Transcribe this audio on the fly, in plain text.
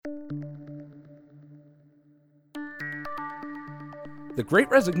The Great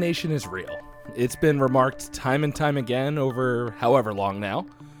Resignation is real. It's been remarked time and time again over however long now.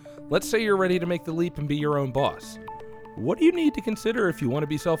 Let's say you're ready to make the leap and be your own boss. What do you need to consider if you want to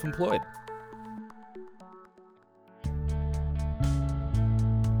be self-employed?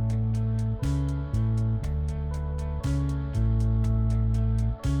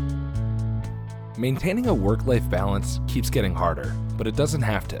 Maintaining a work-life balance keeps getting harder, but it doesn't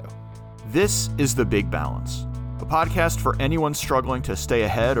have to. This is The Big Balance, a podcast for anyone struggling to stay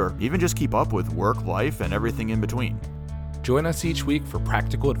ahead or even just keep up with work, life, and everything in between. Join us each week for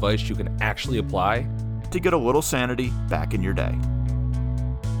practical advice you can actually apply to get a little sanity back in your day.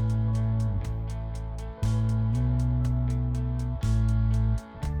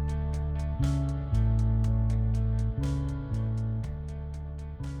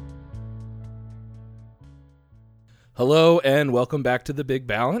 Hello and welcome back to The Big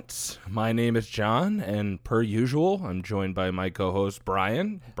Balance. My name is John, and per usual, I'm joined by my co-host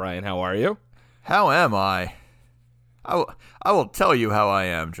Brian. Brian, how are you? How am I? I will tell you how I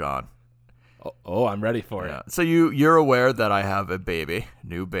am, John. Oh, I'm ready for it. So you're aware that I have a baby,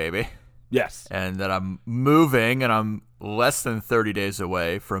 new baby. Yes. And that I'm moving, and I'm less than 30 days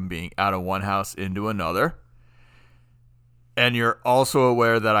away from being out of one house into another. And you're also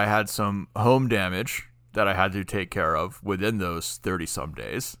aware that I had some home damage that I had to take care of within those 30-some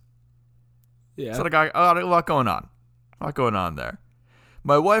days. Yeah. So I got a lot going on. A lot going on there.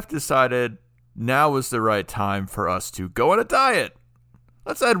 My wife decided now was the right time for us to go on a diet.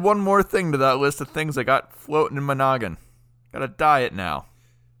 Let's add one more thing to that list of things I got floating in my noggin. Got a diet now.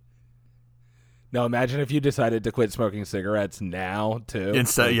 Now imagine if you decided to quit smoking cigarettes now, too.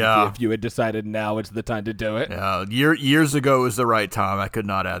 Instead, yeah. If you had decided now it's the time to do it. Yeah, years ago was the right time. I could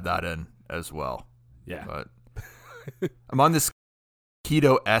not add that in as well. Yeah. But I'm on this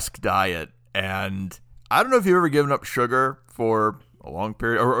keto-esque diet, and I don't know if you've ever given up sugar for a long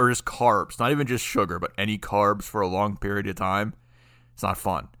period, or just carbs, not even just sugar, but any carbs for a long period of time. It's not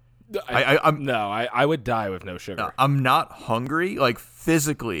fun. I would die with no sugar. I'm not hungry, like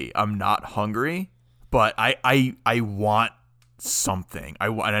physically, I'm not hungry, but I want something.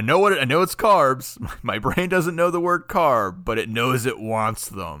 And I know it's carbs. My brain doesn't know the word carb, but it knows it wants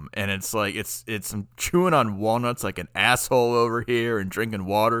them. And it's like I'm chewing on walnuts like an asshole over here and drinking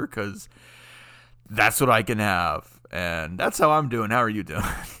water because that's what I can have. And that's how I'm doing. How are you doing?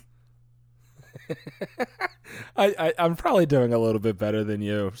 I'm probably doing a little bit better than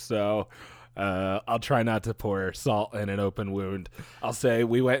you, so I'll try not to pour salt in an open wound. I'll say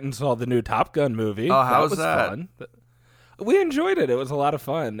we went and saw the new Top Gun movie. Oh, how was that? Fun. We enjoyed it. It was a lot of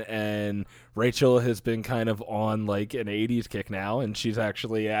fun, and Rachel has been kind of on like an 80s kick now, and she's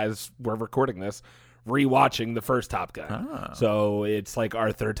actually, as we're recording this, rewatching the first Top Gun. Oh. So it's like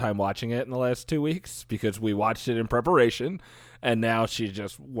our third time watching it in the last 2 weeks because we watched it in preparation, and now she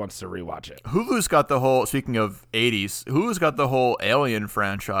just wants to rewatch it. Hulu's got the whole, speaking of 80s, Hulu's got the whole Alien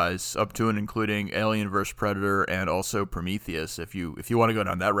franchise up to and including Alien vs. Predator and also Prometheus, if you want to go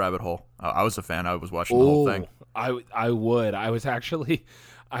down that rabbit hole. I was a fan. I was watching the whole thing. I would. I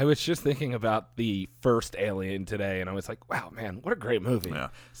was just thinking about the first Alien today, and I was like, wow, man, what a great movie. Yeah.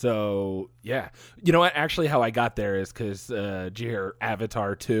 So, yeah. You know what? Actually, how I got there is because, did you hear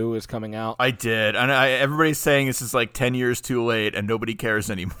Avatar 2 is coming out? I did. And everybody's saying this is like 10 years too late, and nobody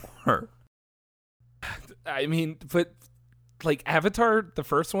cares anymore. I mean, but, like, Avatar, the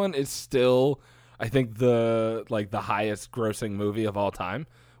first one, is still, I think, the highest grossing movie of all time,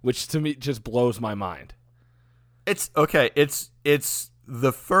 which to me just blows my mind. It's okay. It's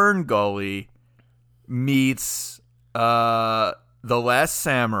the Fern Gully meets The Last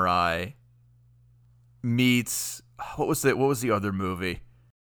Samurai meets what was the other movie?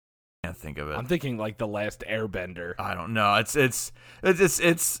 I can't think of it. I'm thinking like The Last Airbender. I don't know. It's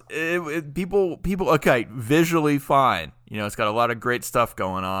people. Okay, visually fine. You know, it's got a lot of great stuff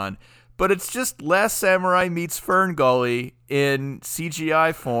going on. But it's just Last Samurai meets Fern Gully in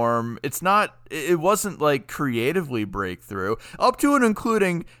CGI form. It wasn't like creatively breakthrough. Up to and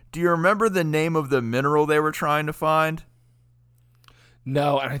including, do you remember the name of the mineral they were trying to find?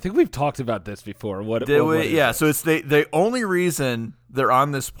 No, and I think we've talked about this before. What is it? So it's the only reason they're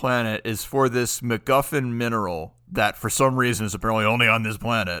on this planet is for this MacGuffin mineral that for some reason is apparently only on this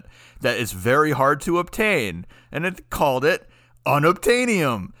planet that is very hard to obtain. And it called it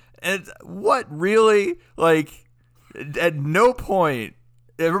unobtainium. And what really, like, at no point,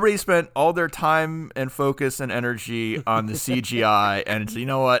 everybody spent all their time and focus and energy on the CGI, and you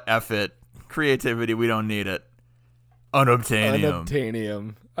know what, F it, creativity, we don't need it.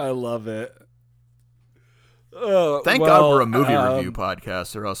 Unobtainium. I love it. Thank God we're a movie review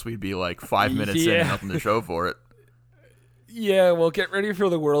podcast, or else we'd be like 5 minutes in and nothing to show for it. Yeah, well, get ready for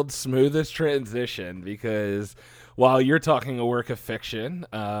the world's smoothest transition because while you're talking a work of fiction,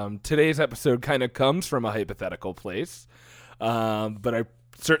 today's episode kind of comes from a hypothetical place, but I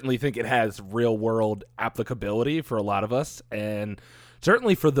certainly think it has real world applicability for a lot of us, and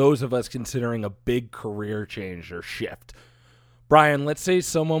certainly for those of us considering a big career change or shift. Brian, let's say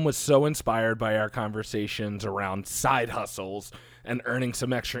someone was so inspired by our conversations around side hustles and earning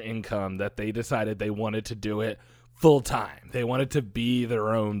some extra income that they decided they wanted to do it full time. They wanted to be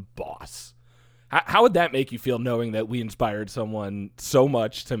their own boss. How would that make you feel knowing that we inspired someone so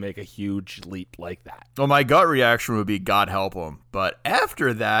much to make a huge leap like that? Well, my gut reaction would be God help them. But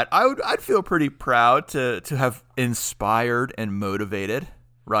after that, I'd feel pretty proud to have inspired and motivated,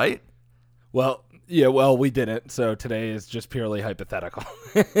 right? Well, yeah, well, we didn't. So today is just purely hypothetical.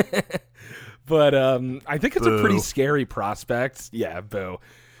 But I think it's a pretty scary prospect. Yeah, boo.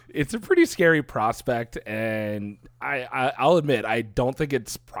 It's a pretty scary prospect, and I'll admit, I don't think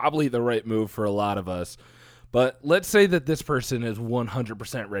it's probably the right move for a lot of us. But let's say that this person is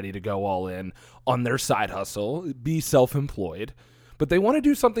 100% ready to go all in on their side hustle, be self-employed, but they want to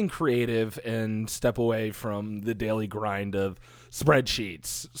do something creative and step away from the daily grind of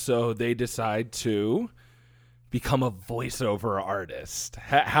spreadsheets. So they decide to become a voiceover artist.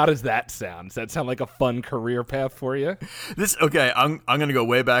 How does that sound? Does that sound like a fun career path for you? I'm going to go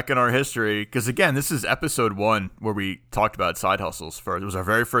way back in our history because, again, this is episode 1 where we talked about side hustles first. It was our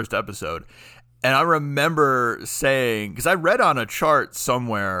very first episode. And I remember saying, because I read on a chart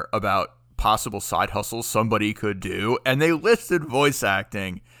somewhere about possible side hustles somebody could do, and they listed voice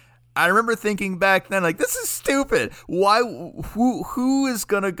acting. I remember thinking back then, like, this is stupid. Why? Who is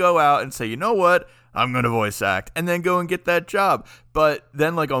going to go out and say, you know what? I'm going to voice act and then go and get that job. But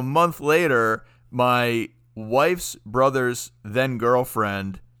then like a month later, my wife's brother's then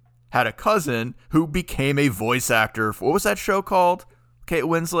girlfriend had a cousin who became a voice actor. What was that show called? Kate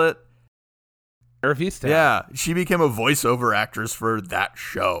Winslet? Yeah, she became a voiceover actress for that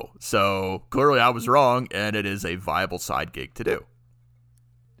show. So clearly I was wrong, and it is a viable side gig to do.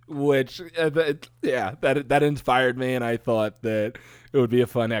 Which, that inspired me, and I thought that it would be a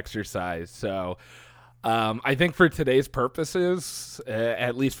fun exercise. So I think for today's purposes,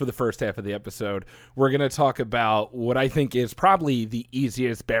 at least for the first half of the episode, we're going to talk about what I think is probably the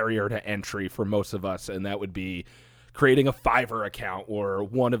easiest barrier to entry for most of us, and that would be creating a Fiverr account or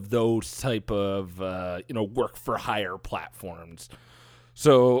one of those type of work for hire platforms.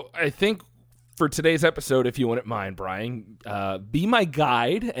 So I think for today's episode, if you wouldn't mind, Brian, be my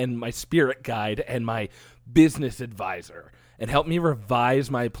guide and my spirit guide and my business advisor and help me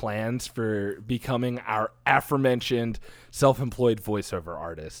revise my plans for becoming our aforementioned self-employed voiceover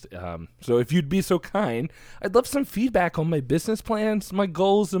artist. So if you'd be so kind, I'd love some feedback on my business plans, my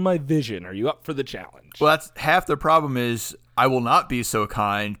goals, and my vision. Are you up for the challenge? Well, that's half the problem is I will not be so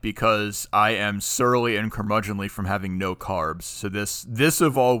kind because I am surly and curmudgeonly from having no carbs. So this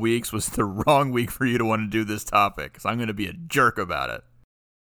of all weeks was the wrong week for you to want to do this topic because I'm going to be a jerk about it.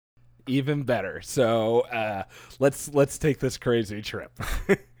 Even better. So let's take this crazy trip.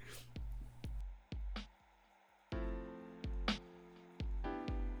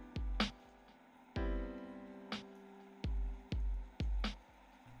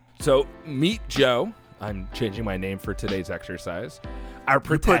 So meet Joe. I'm changing my name for today's exercise. Our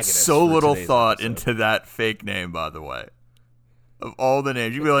protagonist. You put so little thought episode. into that fake name, by the way. Of all the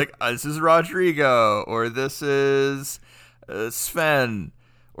names, you'd be like, this is Rodrigo, or this is Sven,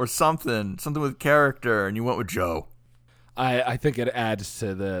 or something with character, and you went with Joe. I think it adds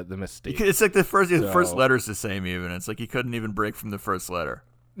to the mystique. It's like the first letter's the same even. It's like you couldn't even break from the first letter.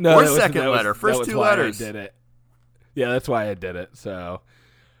 No, or second letter. First two letters. I did it. Yeah, that's why I did it. So,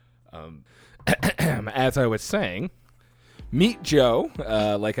 as I was saying, meet Joe.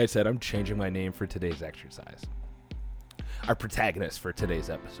 Like I said, I'm changing my name for today's exercise. Our protagonist for today's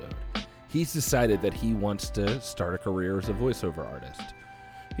episode. He's decided that he wants to start a career as a voiceover artist.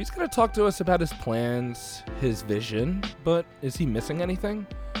 He's going to talk to us about his plans, his vision, but is he missing anything?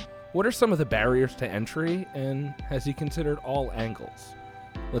 What are some of the barriers to entry, and has he considered all angles?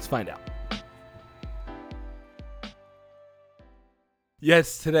 Let's find out.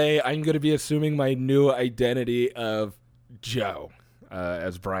 Yes, today I'm going to be assuming my new identity of Joe.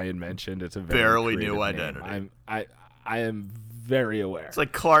 As Brian mentioned, it's a very barely new name. identity. I am very aware. It's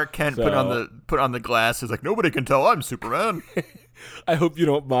like Clark Kent put on the glasses, like nobody can tell I'm Superman. I hope you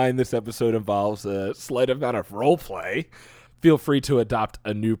don't mind. This episode involves a slight amount of role play. Feel free to adopt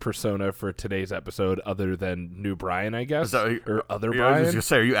a new persona for today's episode, other than New Brian, I guess, or Other Brian. I was gonna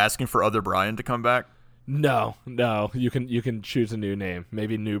say, are you asking for Other Brian to come back? No. You can choose a new name.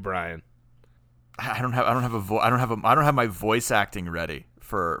 Maybe New Brian. I don't have I don't have my voice acting ready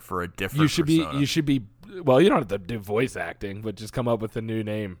for a different persona. You should be. Well, you don't have to do voice acting, but just come up with a new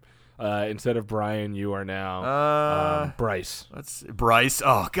name. Instead of Brian, you are now Bryce. Bryce.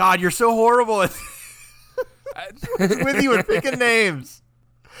 Oh God, you're so horrible at with you and picking names.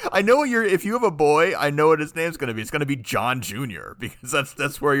 I know if you have a boy, I know what his name's going to be. It's going to be John Jr. because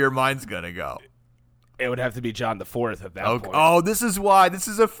that's where your mind's going to go. It would have to be John the Fourth at that point. Oh, this is why. This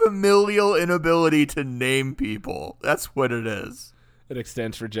is a familial inability to name people. That's what it is. It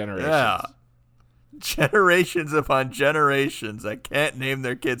extends for generations. Yeah. Generations upon generations that can't name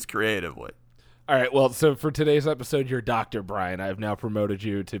their kids creatively. All right, well, so for today's episode, you're Dr. Brian. I've now promoted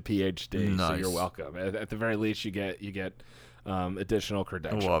you to PhD, nice. So you're welcome. At the very least, you get additional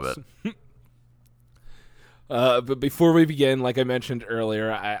credentials. Love it. But before we begin, like I mentioned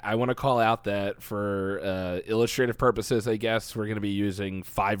earlier, I want to call out that for illustrative purposes, I guess, we're going to be using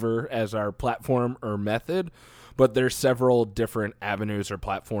Fiverr as our platform or method. But there's several different avenues or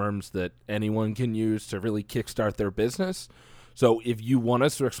platforms that anyone can use to really kickstart their business. So if you want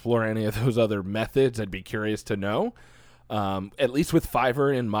us to explore any of those other methods, I'd be curious to know. At least with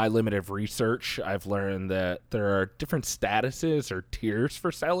Fiverr, in my limited research, I've learned that there are different statuses or tiers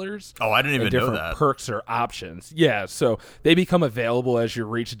for sellers. Oh, I didn't even know that. Different perks or options. Yeah, so they become available as you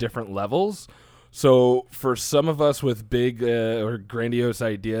reach different levels. So for some of us with big or grandiose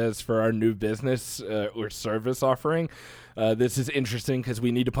ideas for our new business or service offering, this is interesting because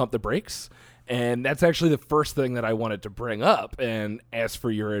we need to pump the brakes. And that's actually the first thing that I wanted to bring up and ask for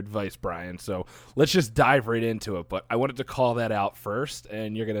your advice, Brian. So let's just dive right into it. But I wanted to call that out first,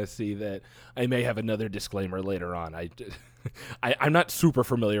 and you're going to see that I may have another disclaimer later on. I'm not super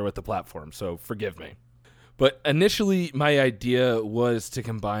familiar with the platform, so forgive me. But initially, my idea was to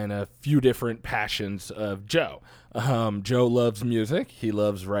combine a few different passions of Joe. Joe loves music, he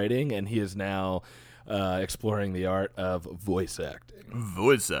loves writing, and he is now exploring the art of voice acting.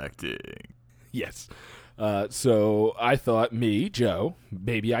 Voice acting. Yes. So I thought, me, Joe,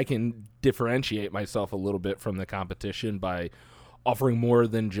 maybe I can differentiate myself a little bit from the competition by offering more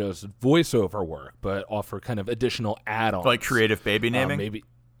than just voiceover work, but offer kind of additional add-ons. Like creative baby naming? Maybe.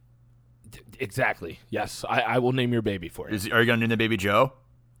 Exactly. Yes. I will name your baby for you. Are you going to name the baby Joe?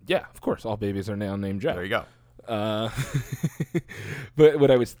 Yeah, of course. All babies are now named Joe. There you go. But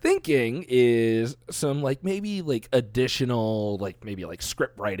what I was thinking is some maybe additional maybe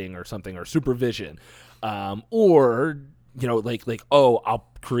script writing or something or supervision, or I'll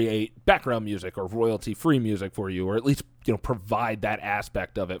create background music or royalty free music for you, or at least provide that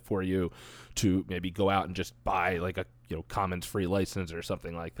aspect of it for you to maybe go out and just buy a Commons free license or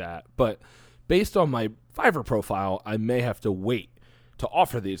something like that. But based on my Fiverr profile, I may have to wait to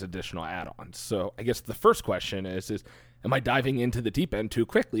offer these additional add-ons. So I guess the first question is am I diving into the deep end too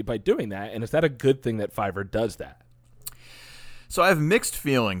quickly by doing that? And is that a good thing that Fiverr does that? So I have mixed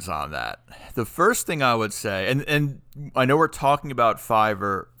feelings on that. The first thing I would say, and I know we're talking about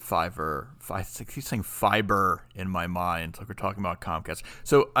Fiverr, I keep saying fiber in my mind, like we're talking about Comcast.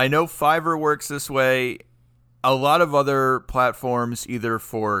 So I know Fiverr works this way. A lot of other platforms, either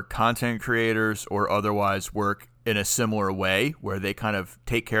for content creators or otherwise, work in a similar way where they kind of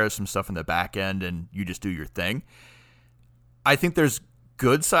take care of some stuff in the back end and you just do your thing. I think there's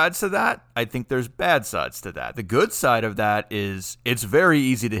good sides to that. I think there's bad sides to that. The good side of that is it's very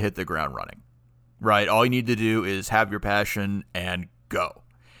easy to hit the ground running, right? All you need to do is have your passion and go.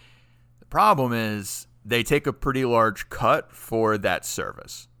 The problem is they take a pretty large cut for that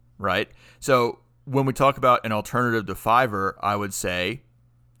service, right? So when we talk about an alternative to Fiverr, I would say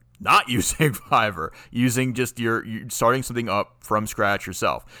not using Fiverr, using just you're starting something up from scratch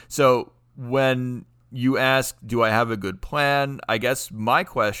yourself. So when you ask, do I have a good plan? I guess my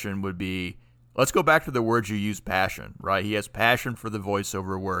question would be, let's go back to the words you use, passion, right? He has passion for the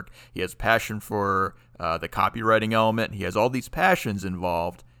voiceover work. He has passion for the copywriting element. He has all these passions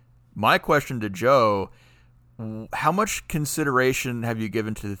involved. My question to Joe, how much consideration have you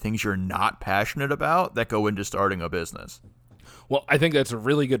given to the things you're not passionate about that go into starting a business? Well, I think that's a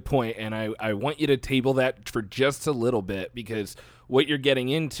really good point, and I want you to table that for just a little bit, because what you're getting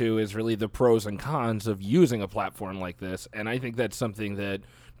into is really the pros and cons of using a platform like this, and I think that's something that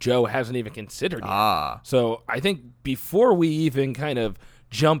Joe hasn't even considered yet. So I think before we even kind of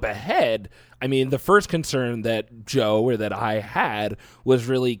jump ahead, I mean, the first concern that Joe or that I had was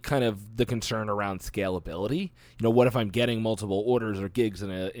really kind of the concern around scalability. You know, what if I'm getting multiple orders or gigs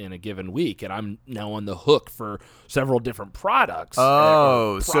in a given week, and I'm now on the hook for several different products?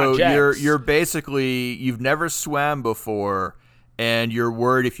 So you're basically, you've never swam before, and you're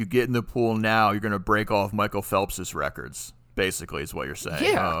worried if you get in the pool now, you're going to break off Michael Phelps's records. basically, is what you're saying.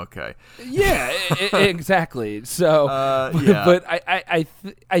 Yeah. Oh, okay. Yeah, exactly. So, yeah. but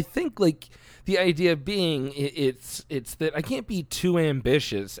I think like the idea being it's that I can't be too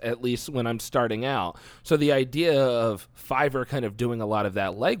ambitious, at least when I'm starting out. So the idea of Fiverr kind of doing a lot of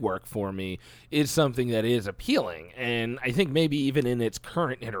that legwork for me is something that is appealing. And I think maybe even in its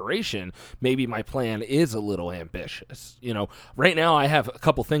current iteration, maybe my plan is a little ambitious. Right now I have a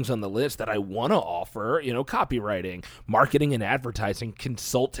couple things on the list that I want to offer, copywriting, marketing and advertising,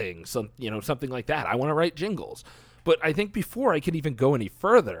 consulting, something like that. I want to write jingles. But I think before I can even go any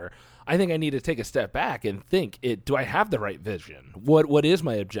further, I think I need to take a step back and think, do I have the right vision? What is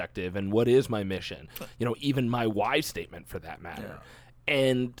my objective and what is my mission? Even my why statement for that matter. Yeah.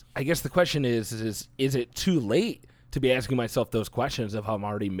 And I guess the question is it too late to be asking myself those questions if I'm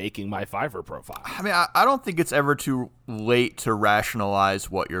already making my Fiverr profile? I mean, I don't think it's ever too late to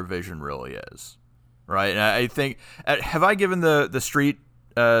rationalize what your vision really is, right? And I think, have I given the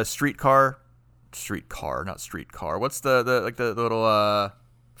streetcar, not streetcar. What's the little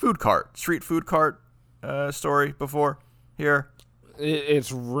street food cart story before here?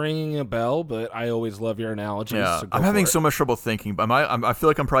 It's ringing a bell, but I always love your analogies. Yeah, so I'm having so much trouble thinking. But I feel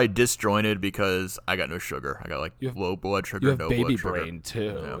like I'm probably disjointed because I got no sugar. I got low blood sugar, you have no baby blood sugar. brain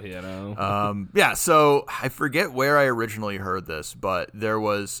too. Yeah. So I forget where I originally heard this, but there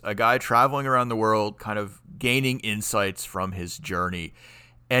was a guy traveling around the world, kind of gaining insights from his journey.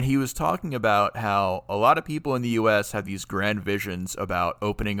 And he was talking about how a lot of people in the U.S. have these grand visions about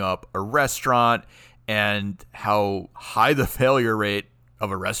opening up a restaurant and how high the failure rate of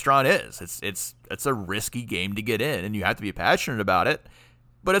a restaurant is. It's a risky game to get in, and you have to be passionate about it,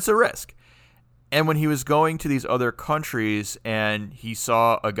 but it's a risk. And when he was going to these other countries and he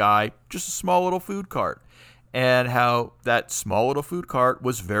saw a guy, just a small little food cart, and how that small little food cart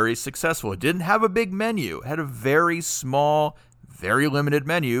was very successful. It didn't have a big menu. It had a very small, very limited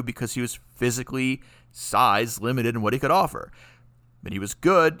menu because he was physically size limited in what he could offer. But he was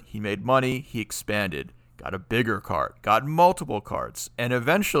good. He made money. He expanded, got a bigger cart, got multiple carts. And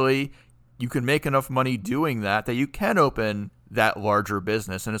eventually you can make enough money doing that you can open that larger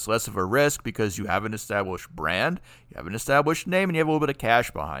business. And it's less of a risk because you have an established brand, you have an established name, and you have a little bit of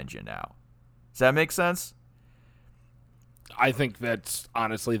cash behind you now. Does that make sense? I think that's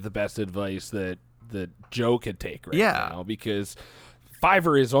honestly the best advice that Joe could take right now, because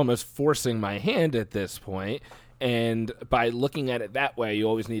Fiverr is almost forcing my hand at this point. And by looking at it that way, you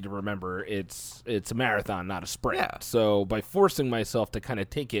always need to remember it's a marathon, not a sprint. Yeah. So by forcing myself to kind of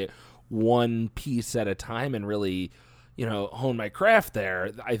take it one piece at a time and really, hone my craft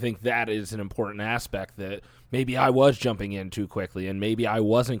there, I think that is an important aspect that maybe I was jumping in too quickly and maybe I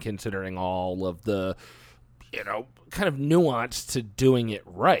wasn't considering all of the, kind of nuance to doing it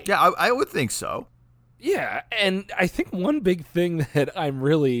right. Yeah, I would think so. Yeah, and I think one big thing that I'm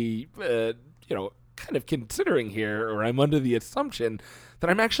really, kind of considering here, or I'm under the assumption that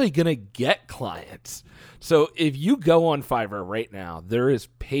I'm actually going to get clients. So if you go on Fiverr right now, there is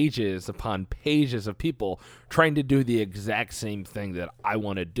pages upon pages of people trying to do the exact same thing that I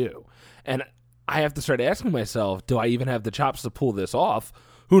want to do. And I have to start asking myself, do I even have the chops to pull this off?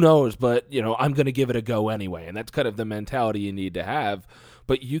 Who knows? But, I'm going to give it a go anyway. And that's kind of the mentality you need to have.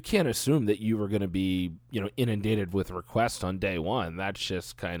 But you can't assume that you are going to be, inundated with requests on day one. That's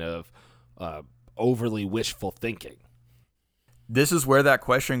just kind of overly wishful thinking. This is where that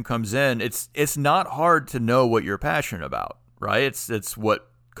question comes in. It's not hard to know what you're passionate about, right? It's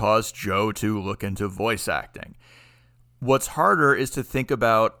what caused Joe to look into voice acting. What's harder is to think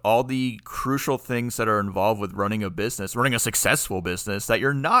about all the crucial things that are involved with running a successful business that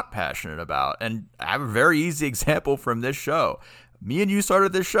you're not passionate about. And I have a very easy example from this show. Me and you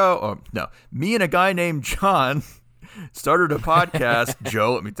started this show. Me and a guy named John started a podcast.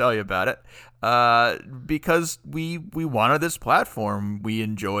 Joe, let me tell you about it. Because we wanted this platform. We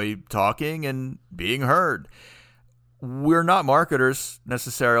enjoy talking and being heard. We're not marketers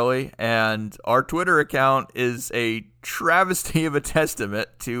necessarily, and our Twitter account is a travesty of a testament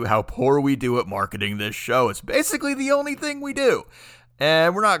to how poor we do at marketing this show. It's basically the only thing we do,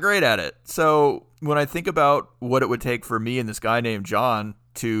 and we're not great at it. So when I think about what it would take for me and this guy named John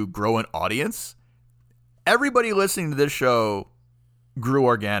to grow an audience, everybody listening to this show grew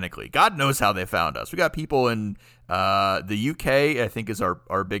organically. God knows how they found us. We got people in the UK, I think, is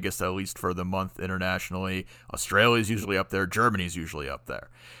our biggest, at least for the month internationally. Australia's usually up there. Germany's usually up there.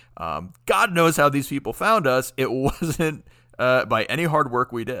 God knows how these people found us. It wasn't by any hard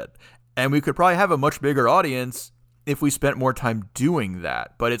work we did. And we could probably have a much bigger audience if we spent more time doing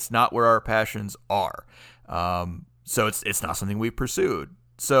that. But it's not where our passions are. So it's not something we pursued.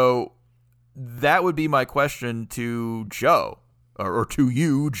 So that would be my question to Joe, or to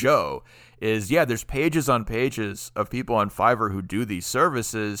you, Joe, is, there's pages on pages of people on Fiverr who do these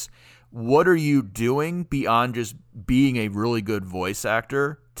services. What are you doing beyond just being a really good voice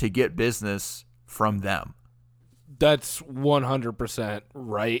actor to get business from them? That's 100%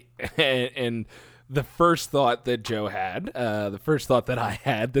 right. And the first thought that Joe had, the first thought that I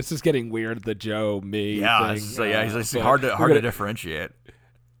had, this is getting weird, the Joe, me thing. He's hard to differentiate.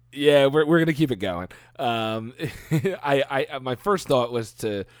 Yeah, we're going to keep it going. My first thought was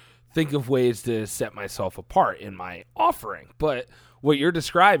to think of ways to set myself apart in my offering. But what you're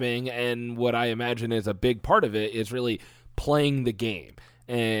describing, and what I imagine is a big part of it, is really playing the game.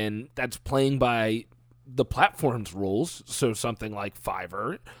 And that's playing by the platform's rules, so something like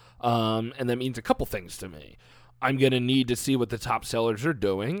Fiverr, and that means a couple things to me. I'm going to need to see what the top sellers are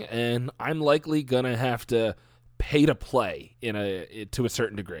doing, and I'm likely going to have to pay to play to a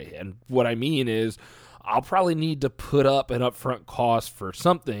certain degree. And what I mean is I'll probably need to put up an upfront cost for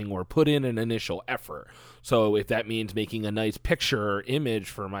something or put in an initial effort. So if that means making a nice picture or image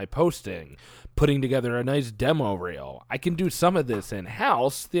for my posting, putting together a nice demo reel, I can do some of this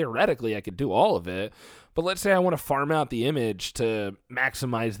in-house. Theoretically, I could do all of it. But let's say I want to farm out the image to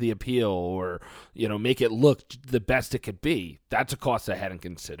maximize the appeal or, make it look the best it could be. That's a cost I hadn't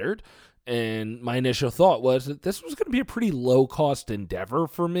considered. And my initial thought was that this was going to be a pretty low-cost endeavor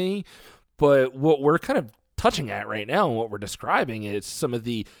for me. But what we're kind of touching at right now and what we're describing is some of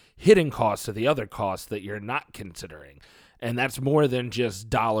the hidden costs of the other costs that you're not considering. And that's more than just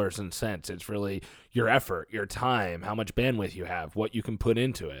dollars and cents. It's really your effort, your time, how much bandwidth you have, what you can put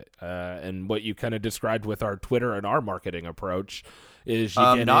into it. And what you kind of described with our Twitter and our marketing approach is you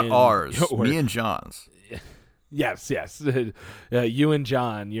get not in, ours, me and John's. Yes. You and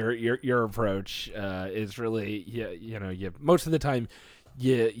John, your approach is really, most of the time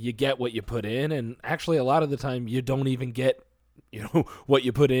you get what you put in, and actually a lot of the time you don't even get what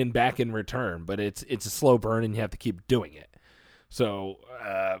you put in back in return, but it's a slow burn and you have to keep doing it. So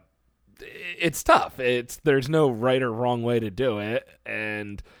it's tough. There's no right or wrong way to do it,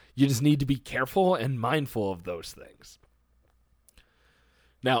 and you just need to be careful and mindful of those things.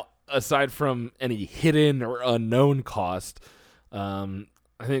 Now, aside from any hidden or unknown cost, I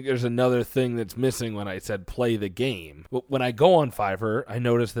think there's another thing that's missing when I said play the game. When I go on Fiverr, I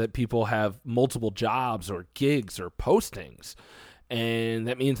notice that people have multiple jobs or gigs or postings. And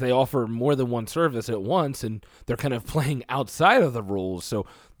that means they offer more than one service at once, and they're kind of playing outside of the rules. So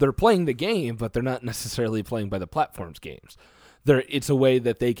they're playing the game, but they're not necessarily playing by the platform's games. It's a way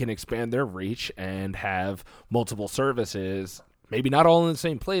that they can expand their reach and have multiple services, maybe not all in the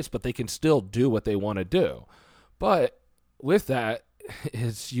same place, but they can still do what they want to do. But with that,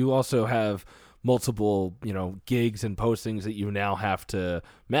 is you also have multiple, gigs and postings that you now have to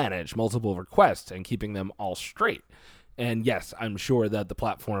manage, multiple requests, and keeping them all straight. And yes, I'm sure that the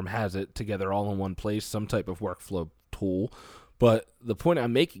platform has it together all in one place, some type of workflow tool. But the point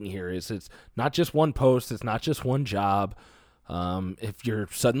I'm making here is it's not just one post, it's not just one job. If you're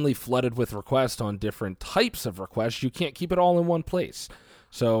suddenly flooded with requests on different types of requests, you can't keep it all in one place.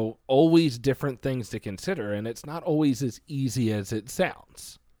 So always different things to consider, and it's not always as easy as it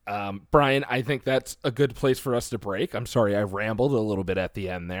sounds. Brian, I think that's a good place for us to break. I'm sorry I rambled a little bit at the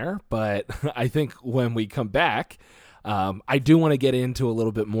end there, but I think when we come back, I do want to get into a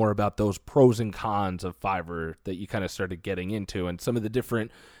little bit more about those pros and cons of Fiverr that you kind of started getting into and some of the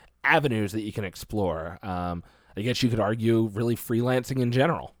different avenues that you can explore. I guess you could argue really freelancing in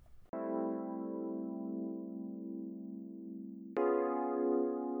general.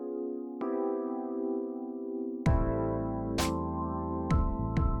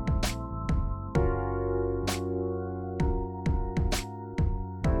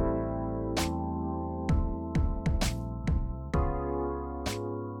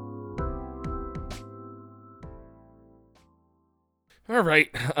 All right.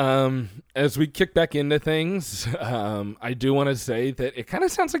 As we kick back into things, I do want to say that it kind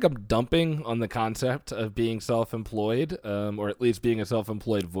of sounds like I'm dumping on the concept of being self-employed, or at least being a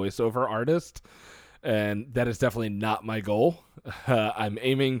self-employed voiceover artist. And that is definitely not my goal. I'm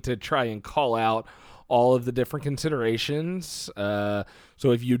aiming to try and call out all of the different considerations. So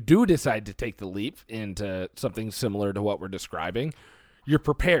if you do decide to take the leap into something similar to what we're describing, you're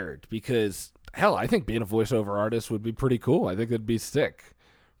prepared because, hell, I think being a voiceover artist would be pretty cool. I think it'd be sick.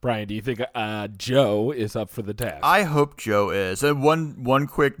 Brian, do you think Joe is up for the task? I hope Joe is. And one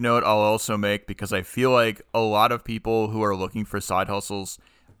quick note I'll also make, because I feel like a lot of people who are looking for side hustles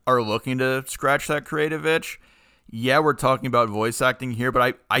are looking to scratch that creative itch. Yeah, we're talking about voice acting here,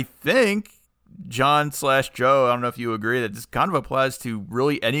 but I think John/Joe, I don't know if you agree that this kind of applies to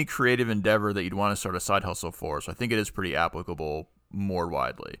really any creative endeavor that you'd want to start a side hustle for. So I think it is pretty applicable more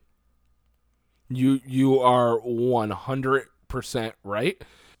widely. You are 100% right.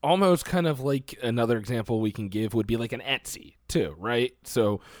 Almost kind of like another example we can give would be like an Etsy too, right?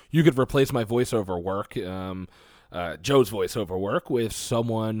 So you could replace my voiceover work, Joe's voiceover work, with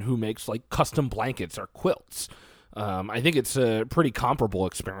someone who makes like custom blankets or quilts. I think it's a pretty comparable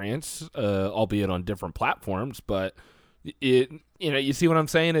experience, albeit on different platforms. But you see what I'm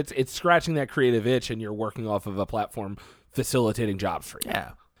saying? It's scratching that creative itch, and you're working off of a platform facilitating jobs for you.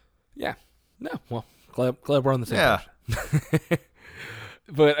 Yeah. No, well, glad we're on the same page.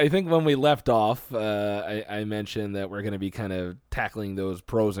 But I think when we left off, I mentioned that we're going to be kind of tackling those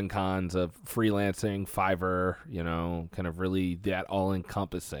pros and cons of freelancing, Fiverr, kind of really that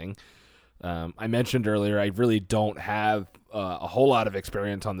all-encompassing. I mentioned earlier I really don't have a whole lot of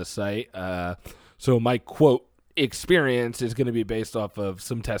experience on the site. So my quote experience is going to be based off of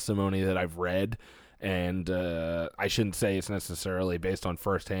some testimony that I've read. And I shouldn't say it's necessarily based on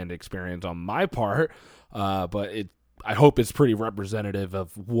firsthand experience on my part, but I hope it's pretty representative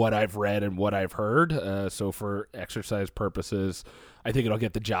of what I've read and what I've heard. So for exercise purposes, I think it'll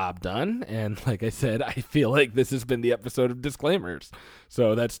get the job done. And like I said, I feel like this has been the episode of disclaimers.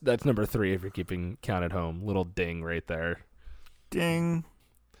 So that's number 3 if you're keeping count at home. Little ding right there. Ding.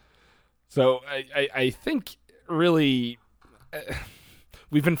 So I think really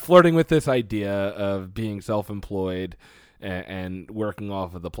we've been flirting with this idea of being self-employed and working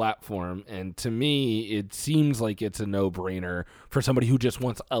off of the platform. And to me, it seems like it's a no-brainer for somebody who just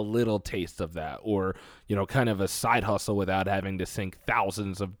wants a little taste of that, or, kind of a side hustle without having to sink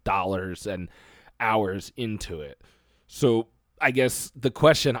thousands of dollars and hours into it. So I guess the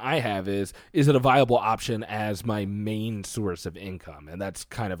question I have is it a viable option as my main source of income? And that's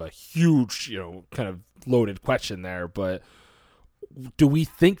kind of a huge, kind of loaded question there, but do we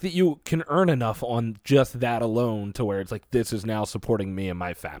think that you can earn enough on just that alone to where it's like, this is now supporting me and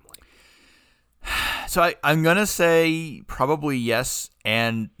my family? So I'm going to say probably yes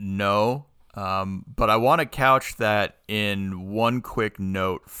and no, but I want to couch that in one quick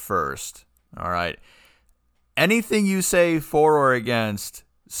note first. All right. Anything you say for or against,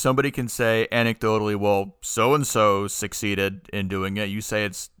 somebody can say anecdotally, well, so-and-so succeeded in doing it. You say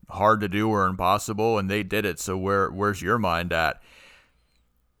it's hard to do or impossible, and they did it, so where's your mind at?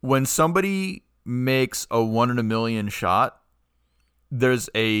 When somebody makes a 1 in a million shot, there's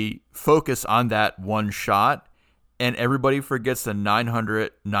a focus on that one shot, and everybody forgets the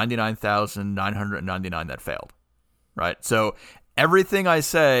 999,999 that failed, right? So everything I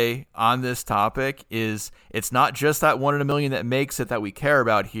say on this topic is it's not just that 1 in a million that makes it that we care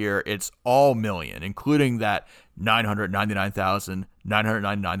about here. It's all million, including that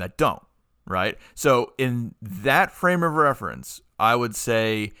 999,999 that don't, right? So in that frame of reference, I would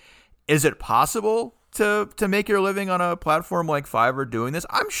say, is it possible to make your living on a platform like Fiverr doing this?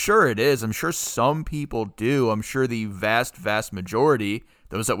 I'm sure it is. I'm sure some people do. I'm sure the vast, vast majority,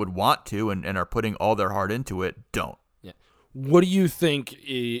 those that would want to and are putting all their heart into it, don't. Yeah. What do you think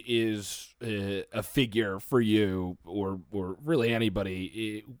is a figure for you or really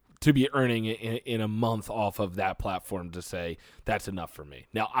anybody to be earning in a month off of that platform to say that's enough for me?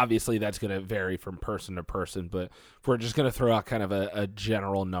 Now, obviously, that's going to vary from person to person, but if we're just going to throw out kind of a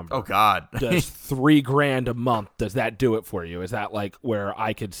general number. Oh, God. Does $3,000 a month, does that do it for you? Is that like where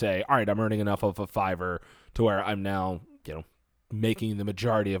I could say, all right, I'm earning enough off of Fiverr to where I'm now, making the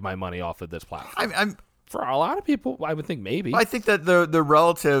majority of my money off of this platform? I'm for a lot of people, I would think maybe. I think that the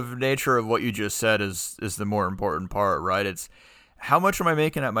relative nature of what you just said is the more important part, right? It's how much am I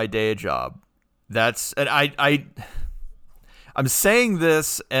making at my day job? And I'm saying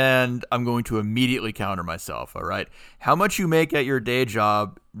this and I'm going to immediately counter myself, all right? How much you make at your day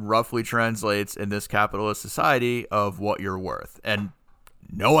job roughly translates in this capitalist society of what you're worth. And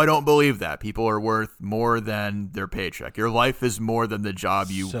no, I don't believe that. People are worth more than their paycheck. Your life is more than the job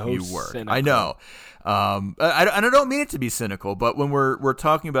you work. Cynical. I know. I don't mean it to be cynical, but when we're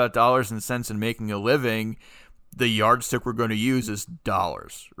talking about dollars and cents and making a living, the yardstick we're going to use is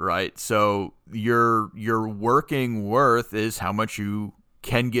dollars, right? So your working worth is how much you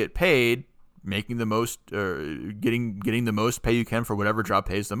can get paid, making the most, getting the most pay you can for whatever job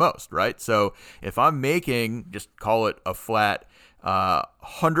pays the most, right? So if I'm making, just call it a flat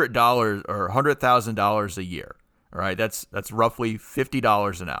 $100 or $100,000 a year, all right, that's roughly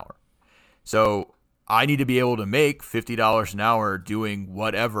 $50 an hour. So I need to be able to make $50 an hour doing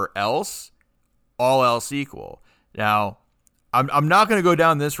whatever else, all else equal. Now, I'm not going to go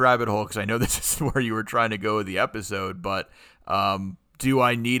down this rabbit hole because I know this is where you were trying to go with the episode, but do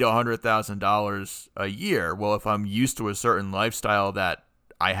I need $100,000 a year? Well, if I'm used to a certain lifestyle that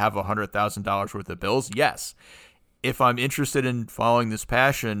I have $100,000 worth of bills, yes. If I'm interested in following this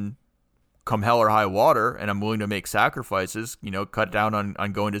passion, come hell or high water, and I'm willing to make sacrifices, cut down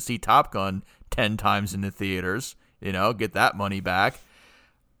on going to see Top Gun 10 times in the theaters, get that money back,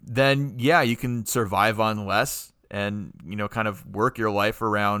 then yeah, you can survive on less and, kind of work your life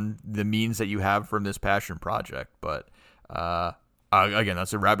around the means that you have from this passion project. But again,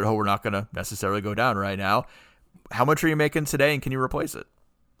 that's a rabbit hole we're not going to necessarily go down right now. How much are you making today, and can you replace it?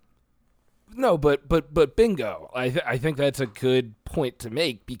 No, but bingo. I think that's a good point to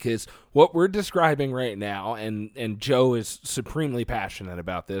make, because what we're describing right now, and Joe is supremely passionate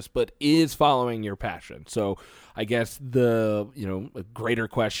about this, but is following your passion. So I guess a greater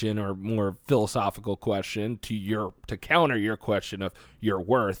question, or more philosophical question to counter your question of your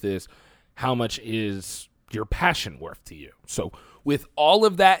worth, is how much is your passion worth to you? So with all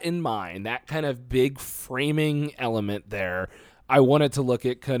of that in mind, that kind of big framing element there, I wanted to look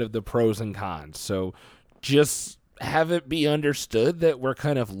at kind of the pros and cons. So just have it be understood that we're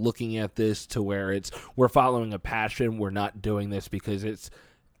kind of looking at this to where we're following a passion. We're not doing this because it's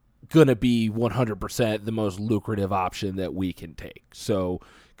going to be 100% the most lucrative option that we can take. So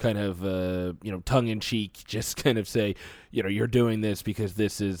kind of, tongue in cheek, just kind of say, you're doing this because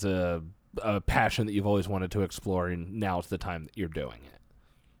this is a passion that you've always wanted to explore, and now's the time that you're doing it.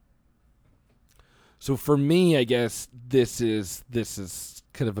 So for me, I guess this is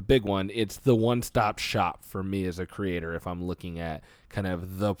kind of a big one. It's the one-stop shop for me as a creator if I'm looking at kind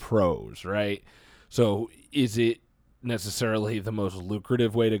of the pros, right? So is it necessarily the most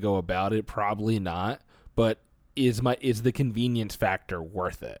lucrative way to go about it? Probably not. But is the convenience factor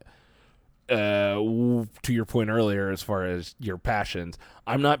worth it? To your point earlier, as far as your passions,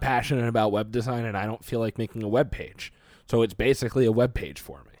 I'm not passionate about web design, and I don't feel like making a web page. So it's basically a web page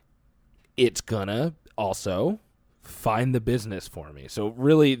for me. It's gonna also find the business for me. So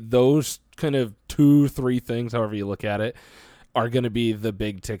really those kind of 2-3 things, however you look at it, are going to be the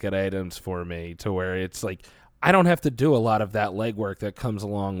big ticket items for me, to where it's like I don't have to do a lot of that legwork that comes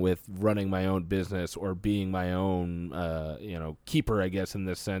along with running my own business or being my own keeper, I guess, in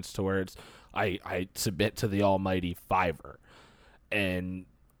this sense, to where it's I submit to the almighty Fiverr. And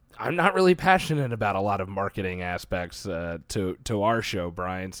I'm not really passionate about a lot of marketing aspects to our show,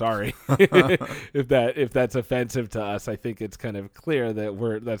 Brian. Sorry if that's offensive to us. I think it's kind of clear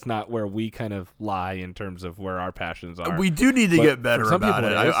that that's not where we kind of lie in terms of where our passions are. We do need to get better about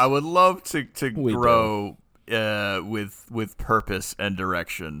it. I would love to grow with purpose and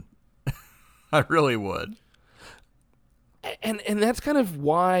direction. I really would. And that's kind of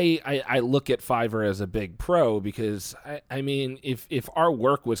why I look at Fiverr as a big pro, because, I mean, if our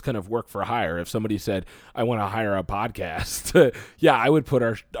work was kind of work for hire, if somebody said, I want to hire a podcast, yeah, I would put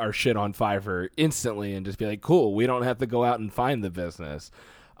our shit on Fiverr instantly and just be like, cool, we don't have to go out and find the business.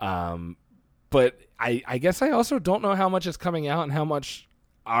 But I guess I also don't know how much is coming out and how much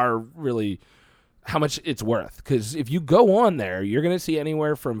it's worth. Because if you go on there, you're going to see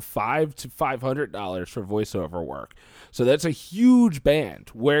anywhere from $500 to $500 for voiceover work. So that's a huge band.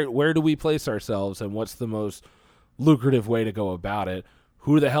 Where do we place ourselves, and what's the most lucrative way to go about it?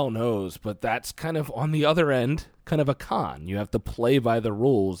 Who the hell knows? But that's kind of on the other end, kind of a con. You have to play by the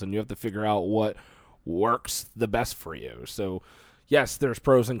rules, and you have to figure out what works the best for you. So yes, there's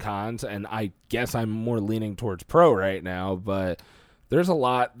pros and cons, and I guess I'm more leaning towards pro right now, but there's a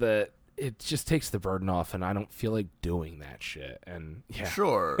lot that it just takes the burden off, and I don't feel like doing that shit. And yeah,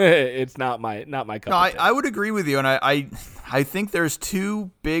 sure, it's not my cup of tea. I would agree with you, and I think there's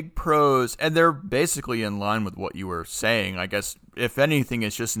two big pros, and they're basically in line with what you were saying. I guess if anything,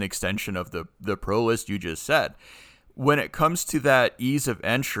 it's just an extension of the pro list you just said. When it comes to that ease of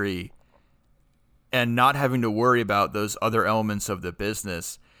entry and not having to worry about those other elements of the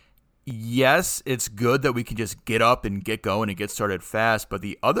business, yes, it's good that we can just get up and get going and get started fast. But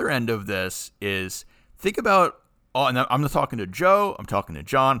the other end of this is, think about, and I'm not talking to Joe, I'm talking to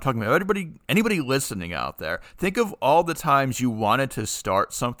John, I'm talking about anybody listening out there. Think of all the times you wanted to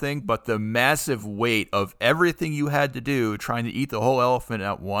start something, but the massive weight of everything you had to do, trying to eat the whole elephant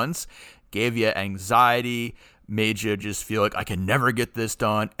at once, gave you anxiety, made you just feel like I can never get this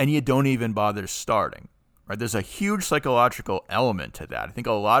done, and you don't even bother starting. Right? There's a huge psychological element to that. I think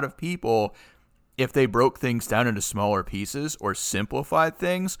a lot of people, if they broke things down into smaller pieces or simplified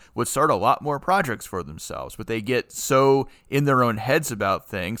things, would start a lot more projects for themselves. But they get so in their own heads about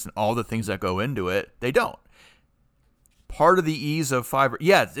things and all the things that go into it, they don't. Part of the ease of Fiverr,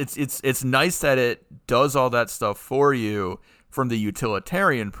 yeah, it's nice that it does all that stuff for you, from the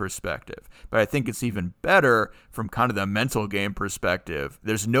utilitarian perspective, but I think it's even better from kind of the mental game perspective.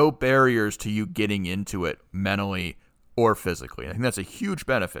 There's no barriers to you getting into it mentally or physically. I think that's a huge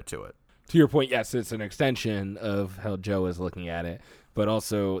benefit to it. To your point, yes, it's an extension of how Joe is looking at it, but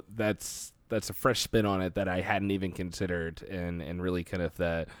also that's a fresh spin on it that I hadn't even considered, and really kind of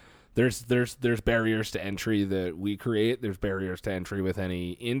that there's barriers to entry that we create. There's barriers to entry with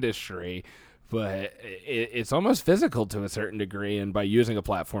any industry, but it's almost physical to a certain degree, and by using a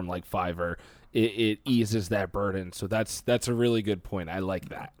platform like Fiverr, it eases that burden. So that's a really good point. I like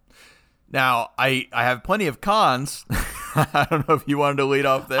that. Now, I have plenty of cons. I don't know if you wanted to lead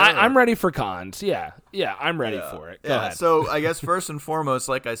off there. I'm ready for cons. Yeah, I'm ready for it. Go ahead. So I guess first and foremost,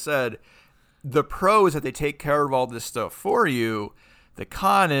 like I said, the pro is that they take care of all this stuff for you. The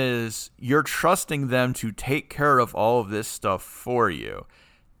con is you're trusting them to take care of all of this stuff for you.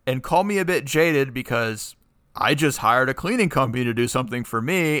 And call me a bit jaded because I just hired a cleaning company to do something for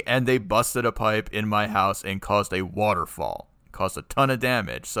me, and they busted a pipe in my house and caused a waterfall. Caused a ton of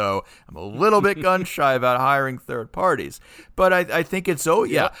damage. So I'm a little bit gun shy about hiring third parties. But I think it's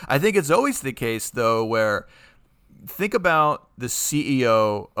I think it's always the case though, where think about the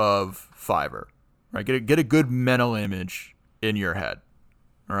CEO of Fiverr, right? Get a good mental image in your head.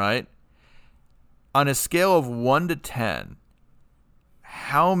 All right. On a scale of 1 to 10,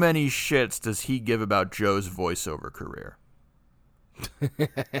 how many shits does he give about Joe's voiceover career?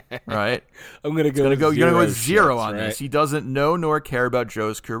 Right? I'm gonna go. You're gonna go with zero shits, on right? this. He doesn't know nor care about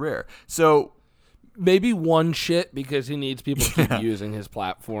Joe's career. So maybe one shit because he needs people to keep using his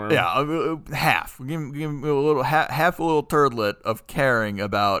platform. yeah, half. Give him a little half a little turdlet of caring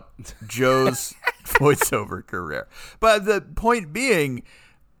about Joe's voiceover career. But the point being,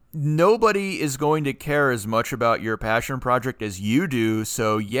 nobody is going to care as much about your passion project as you do.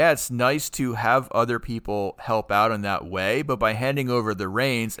 So yeah, it's nice to have other people help out in that way. But by handing over the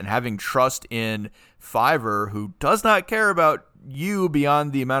reins and having trust in Fiverr, who does not care about you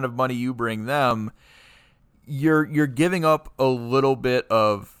beyond the amount of money you bring them, you're giving up a little bit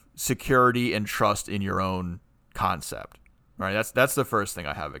of security and trust in your own concept. Right? That's the first thing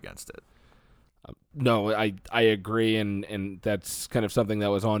I have against it. No, I agree, and that's kind of something that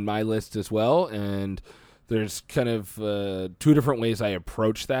was on my list as well. And there's kind of two different ways I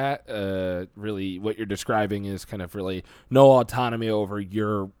approach that. Really, what you're describing is kind of really no autonomy over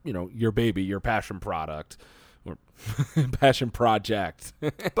your baby, your passion product, or passion project.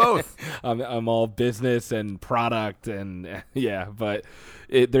 Both. I'm all business and product, and but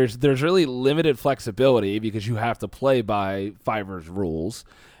there's really limited flexibility because you have to play by Fiverr's rules.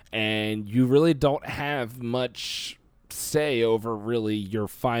 And you really don't have much say over really your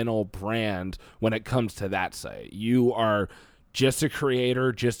final brand when it comes to that site. You are just a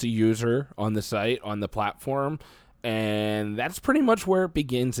creator, just a user on the site, on the platform, and that's pretty much where it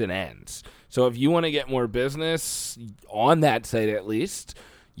begins and ends. So if you want to get more business on that site at least,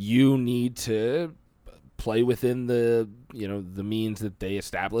 you need to play within the means that they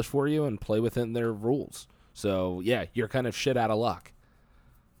establish for you and play within their rules. So yeah, you're kind of shit out of luck.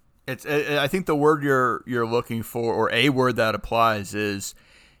 I think the word you're looking for, or a word that applies, is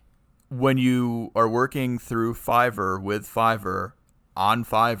when you are working through Fiverr with Fiverr on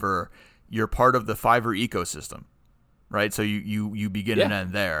Fiverr, you're part of the Fiverr ecosystem, right? So you begin and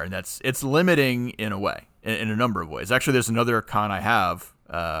end there, and it's limiting in a way, in a number of ways. Actually, there's another con I have,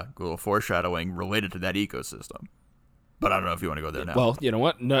 a little foreshadowing related to that ecosystem. But I don't know if you want to go there now. Well, you know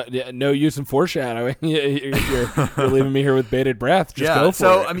what? No use in foreshadowing. You're leaving me here with bated breath. Just go for it.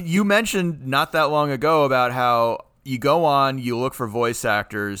 So, I mean, you mentioned not that long ago about how you go on, you look for voice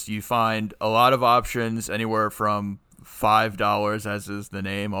actors, you find a lot of options, anywhere from $5, as is the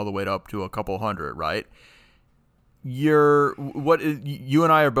name, all the way up to a couple hundred, right? You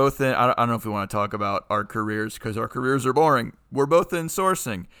and I are both in, I don't know if we want to talk about our careers because our careers are boring. We're both in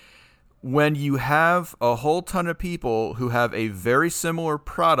sourcing. When you have a whole ton of people who have a very similar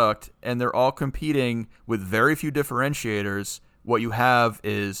product and they're all competing with very few differentiators, what you have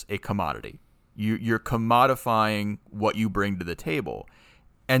is a commodity. You're commodifying what you bring to the table.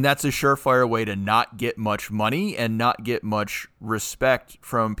 And that's a surefire way to not get much money and not get much respect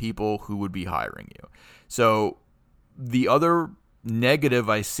from people who would be hiring you. So the other negative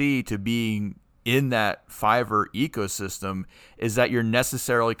I see to being in that Fiverr ecosystem is that you're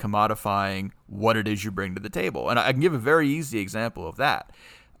necessarily commodifying what it is you bring to the table. And I can give a very easy example of that.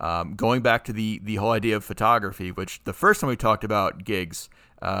 Going back to the whole idea of photography, which the first time we talked about gigs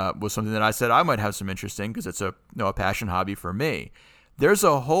was something that I said I might have some interest in because it's a passion hobby for me. There's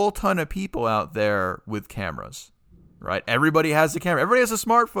a whole ton of people out there with cameras. right? Everybody has a camera. Everybody has a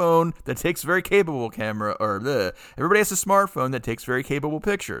smartphone that takes very capable camera, everybody has a smartphone that takes very capable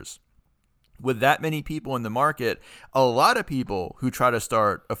pictures. With that many people in the market, a lot of people who try to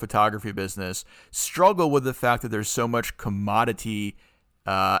start a photography business struggle with the fact that there's so much commodity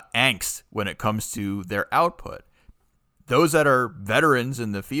angst when it comes to their output. Those that are veterans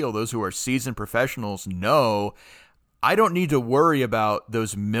in the field, those who are seasoned professionals, know I don't need to worry about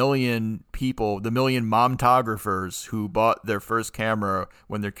those million people, the million momtographers who bought their first camera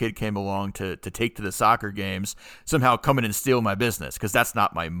when their kid came along to take to the soccer games, somehow coming and steal my business, because that's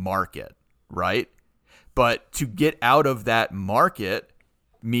not my market, right? But to get out of that market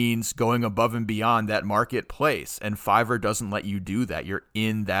means going above and beyond that marketplace, and Fiverr doesn't let you do that. You're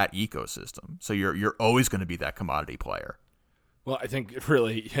in that ecosystem, so you're always going to be that commodity player. Well, I think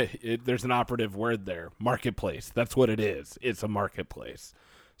really there's an operative word there, marketplace. That's what it is. It's a marketplace.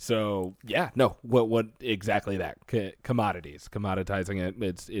 So yeah, no, what exactly that? Commodities, commoditizing it.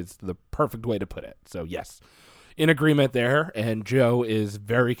 It's the perfect way to put it. So yes, in agreement there. And Joe is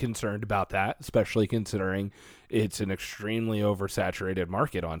very concerned about that, especially considering it's an extremely oversaturated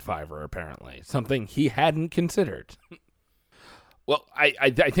market on Fiverr. Apparently, something he hadn't considered. Well,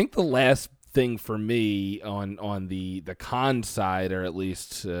 I think the last thing for me on the con side, or at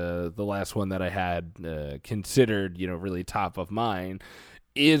least the last one that I had considered, really top of mind,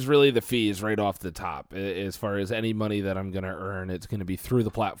 is really the fees right off the top. As far as any money that I'm going to earn, it's going to be through the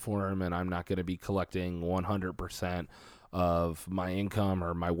platform, and I'm not going to be collecting 100% of my income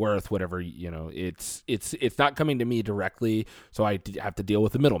or my worth, whatever. It's not coming to me directly, so I have to deal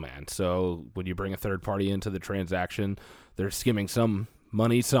with the middleman. So when you bring a third party into the transaction, they're skimming some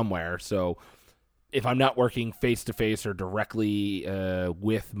money somewhere. So if I'm not working face to face or directly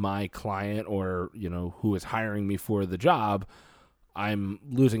with my client, or who is hiring me for the job, I'm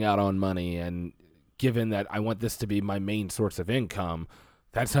losing out on money. And given that I want this to be my main source of income,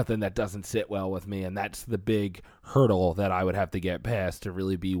 that's something that doesn't sit well with me, and that's the big hurdle that I would have to get past to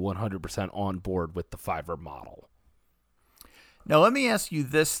really be 100% on board with the Fiverr model. Now let me ask you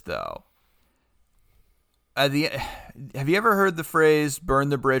this though. Have you ever heard the phrase "burn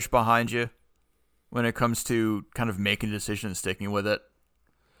the bridge behind you" when it comes to kind of making a decision and sticking with it?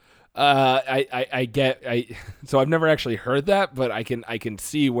 So I've never actually heard that, but I can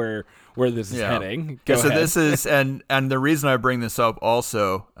see where this is heading. Go ahead. This is, and the reason I bring this up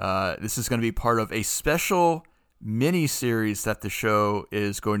also, this is going to be part of a special mini series that the show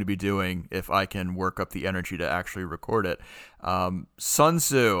is going to be doing if I can work up the energy to actually record it. Sun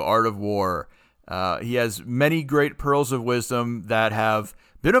Tzu, Art of War. He has many great pearls of wisdom that have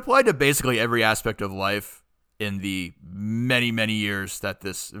been applied to basically every aspect of life in the many, many years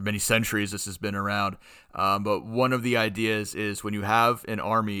many centuries this has been around. But one of the ideas is when you have an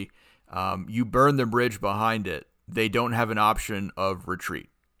army, you burn the bridge behind it. They don't have an option of retreat,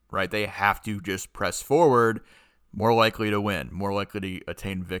 right? They have to just press forward, more likely to win, more likely to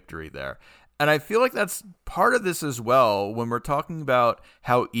attain victory there. And I feel like that's part of this as well when we're talking about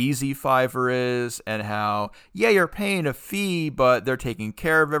how easy Fiverr is and how, you're paying a fee, but they're taking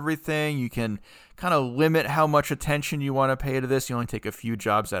care of everything. You can kind of limit how much attention you want to pay to this. You only take a few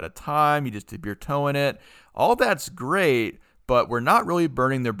jobs at a time. You just dip your toe in it. All that's great, but we're not really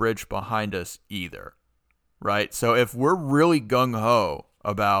burning the bridge behind us either, right? So if we're really gung-ho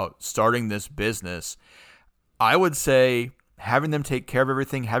about starting this business, I would say having them take care of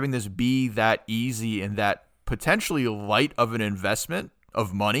everything, having this be that easy and that potentially light of an investment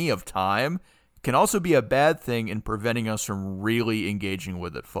of money, of time, can also be a bad thing in preventing us from really engaging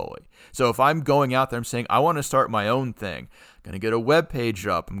with it fully. So if I'm going out there, I'm saying, I want to start my own thing. I'm going to get a web page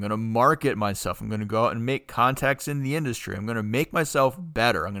up. I'm going to market myself. I'm going to go out and make contacts in the industry. I'm going to make myself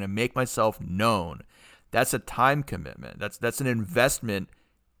better. I'm going to make myself known. That's a time commitment. That's an investment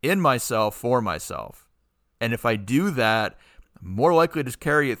in myself for myself. And if I do that, I'm more likely to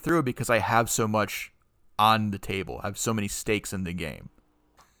carry it through because I have so much on the table. I have so many stakes in the game.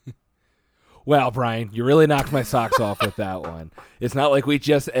 Well, Brian, you really knocked my socks off with that one. It's not like we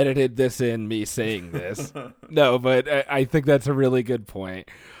just edited this in, me saying this. No, but I think that's a really good point.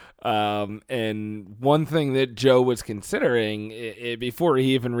 And one thing that Joe was considering before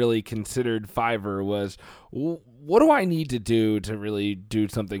he even really considered Fiverr was, what do I need to do to really do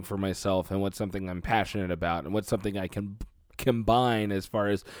something for myself, and what's something I'm passionate about, and what's something I can combine as far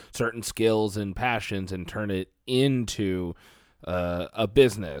as certain skills and passions and turn it into a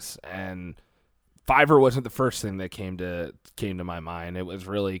business. And Fiverr wasn't the first thing that came to my mind. It was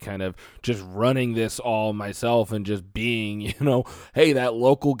really kind of just running this all myself and just being, hey, that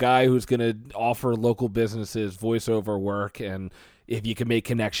local guy who's going to offer local businesses voiceover work. And if you can make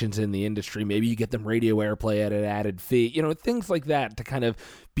connections in the industry, maybe you get them radio airplay at an added fee, things like that to kind of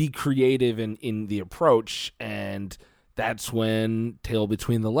be creative in the approach. And that's when Tail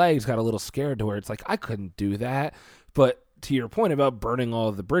Between the Legs got a little scared to where it's like, I couldn't do that. But to your point about burning all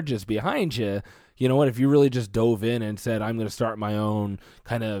of the bridges behind you, you know what, if you really just dove in and said, I'm going to start my own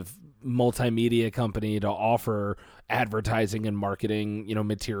kind of multimedia company to offer advertising and marketing,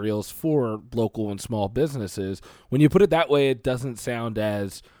 materials for local and small businesses, when you put it that way, it doesn't sound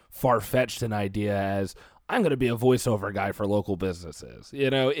as far-fetched an idea as I'm going to be a voiceover guy for local businesses.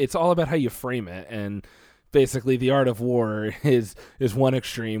 It's all about how you frame it. And basically the art of war is one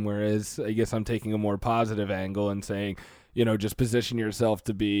extreme, whereas I guess I'm taking a more positive angle and saying, just position yourself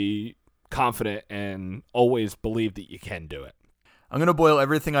to be confident and always believe that you can do it. I'm going to boil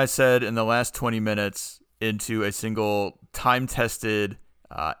everything I said in the last 20 minutes into a single time-tested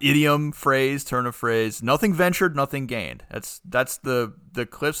idiom, phrase, turn of phrase. Nothing ventured, nothing gained. That's the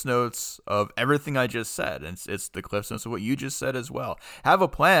Cliff's Notes of everything I just said. And it's the Cliff's Notes of what you just said as well. Have a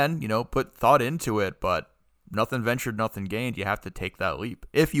plan, put thought into it, but nothing ventured, nothing gained. You have to take that leap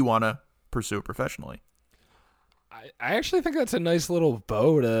if you want to pursue it professionally. I actually think that's a nice little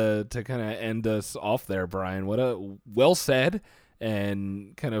bow to kind of end us off there, Brian. What a well said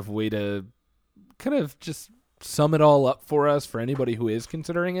and kind of way to kind of just sum it all up for us, for anybody who is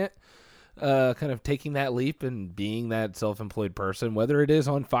considering it, kind of taking that leap and being that self-employed person, whether it is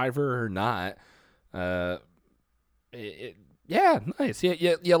on Fiverr or not. Yeah, nice.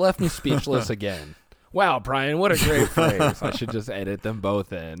 Yeah, you left me speechless again. Wow, Brian, what a great phrase. I should just edit them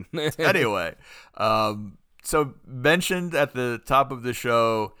both in. Anyway, so mentioned at the top of the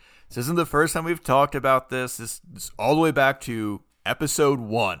show, this isn't the first time we've talked about this. This all the way back to episode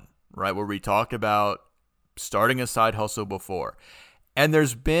 1, right, where we talked about starting a side hustle before. And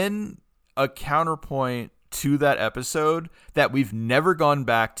there's been a counterpoint to that episode that we've never gone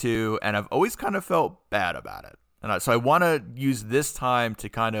back to, and I've always kind of felt bad about it. And so I want to use this time to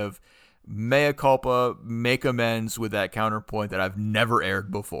kind of mea culpa, make amends with that counterpoint that I've never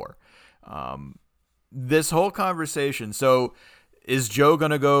aired before. This whole conversation, so is Joe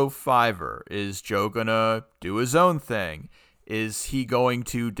going to go Fiverr? Is Joe going to do his own thing? Is he going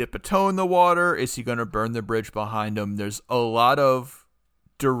to dip a toe in the water? Is he going to burn the bridge behind him? There's a lot of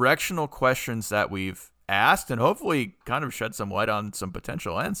directional questions that we've asked and hopefully kind of shed some light on some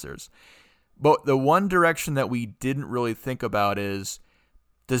potential answers. But the one direction that we didn't really think about is,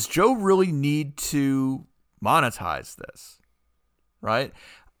 does Joe really need to monetize this? Right?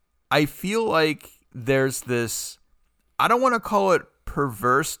 I feel like there's this, I don't want to call it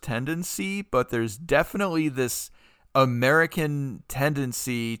perverse tendency, but there's definitely this American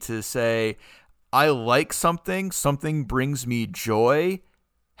tendency to say, I like something brings me joy,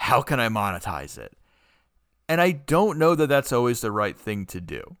 how can I monetize it? And I don't know that that's always the right thing to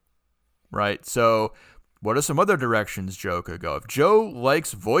do, right? So what are some other directions Joe could go? If Joe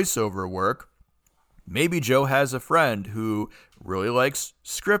likes voiceover work, maybe Joe has a friend who really likes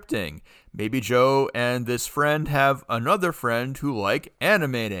scripting. Maybe Joe and this friend have another friend who like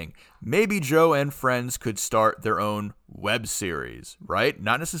animating. Maybe Joe and friends could start their own web series, right?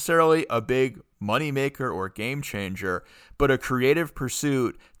 Not necessarily a big moneymaker or game changer, but a creative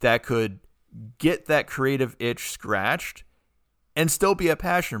pursuit that could get that creative itch scratched and still be a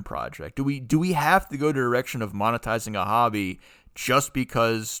passion project. Do we have to go the direction of monetizing a hobby just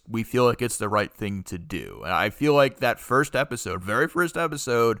because we feel like it's the right thing to do? And I feel like that very first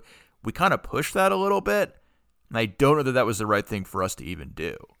episode, we kind of pushed that a little bit, and I don't know that that was the right thing for us to even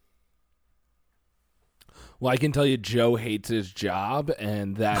do. Well, I can tell you Joe hates his job,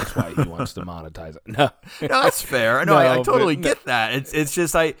 and that's why he wants to monetize it. No, that's fair. No, I totally get that. It's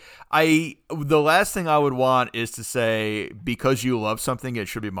just the last thing I would want is to say, because you love something, it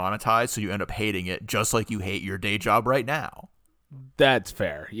should be monetized, so you end up hating it, just like you hate your day job right now. That's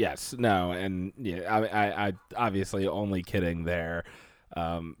fair. Yes. No. And yeah, I obviously only kidding there.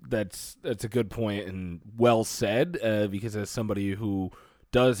 That's a good point and well said, because as somebody who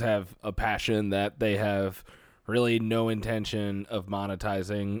does have a passion that they have really no intention of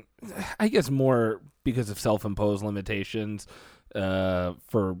monetizing, I guess more because of self-imposed limitations,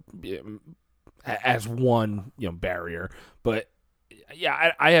 for as one, barrier. But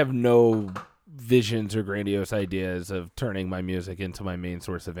yeah, I have no visions or grandiose ideas of turning my music into my main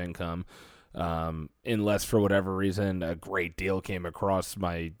source of income, unless for whatever reason a great deal came across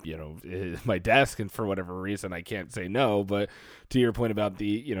my my desk, and for whatever reason I can't say no. But to your point about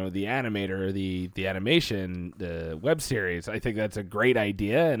the the animator, the animation, the web series, I think that's a great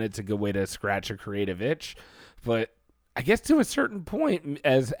idea and it's a good way to scratch a creative itch. But I guess to a certain point,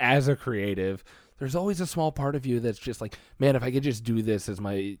 as a creative, there's always a small part of you that's just like, man, if I could just do this as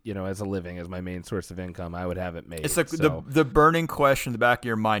my, as a living, as my main source of income, I would have it made. It's like the burning question in the back of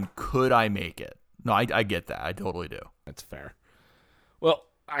your mind, could I make it? No, I get that. I totally do. That's fair. Well,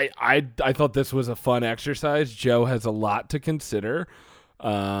 I thought this was a fun exercise. Joe has a lot to consider,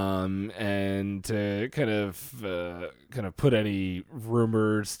 and to kind of put any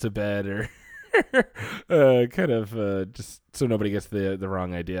rumors to bed or just so nobody gets the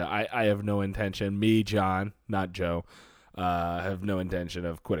wrong idea. I have no intention. Me, John, not Joe, have no intention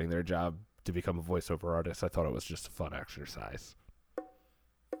of quitting their job to become a voiceover artist. I thought it was just a fun exercise.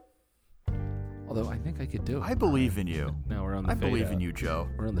 Although I think I could do it. I believe in you. Now we're on the I fade believe out. in you, Joe.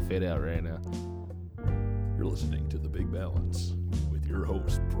 We're on the fade out right now. You're listening to The Big Balance with your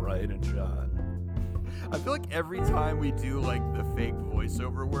hosts, Brian and John. I feel like every time we do like the fake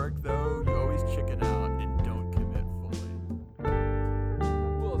voiceover work, though, you always chicken out and don't commit fully.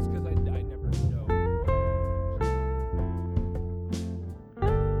 Well, it's because I never know.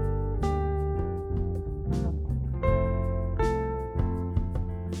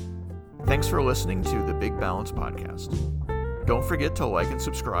 Thanks for listening to the Big Balance Podcast. Don't forget to like and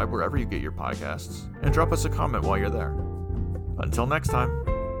subscribe wherever you get your podcasts, and drop us a comment while you're there. Until next time.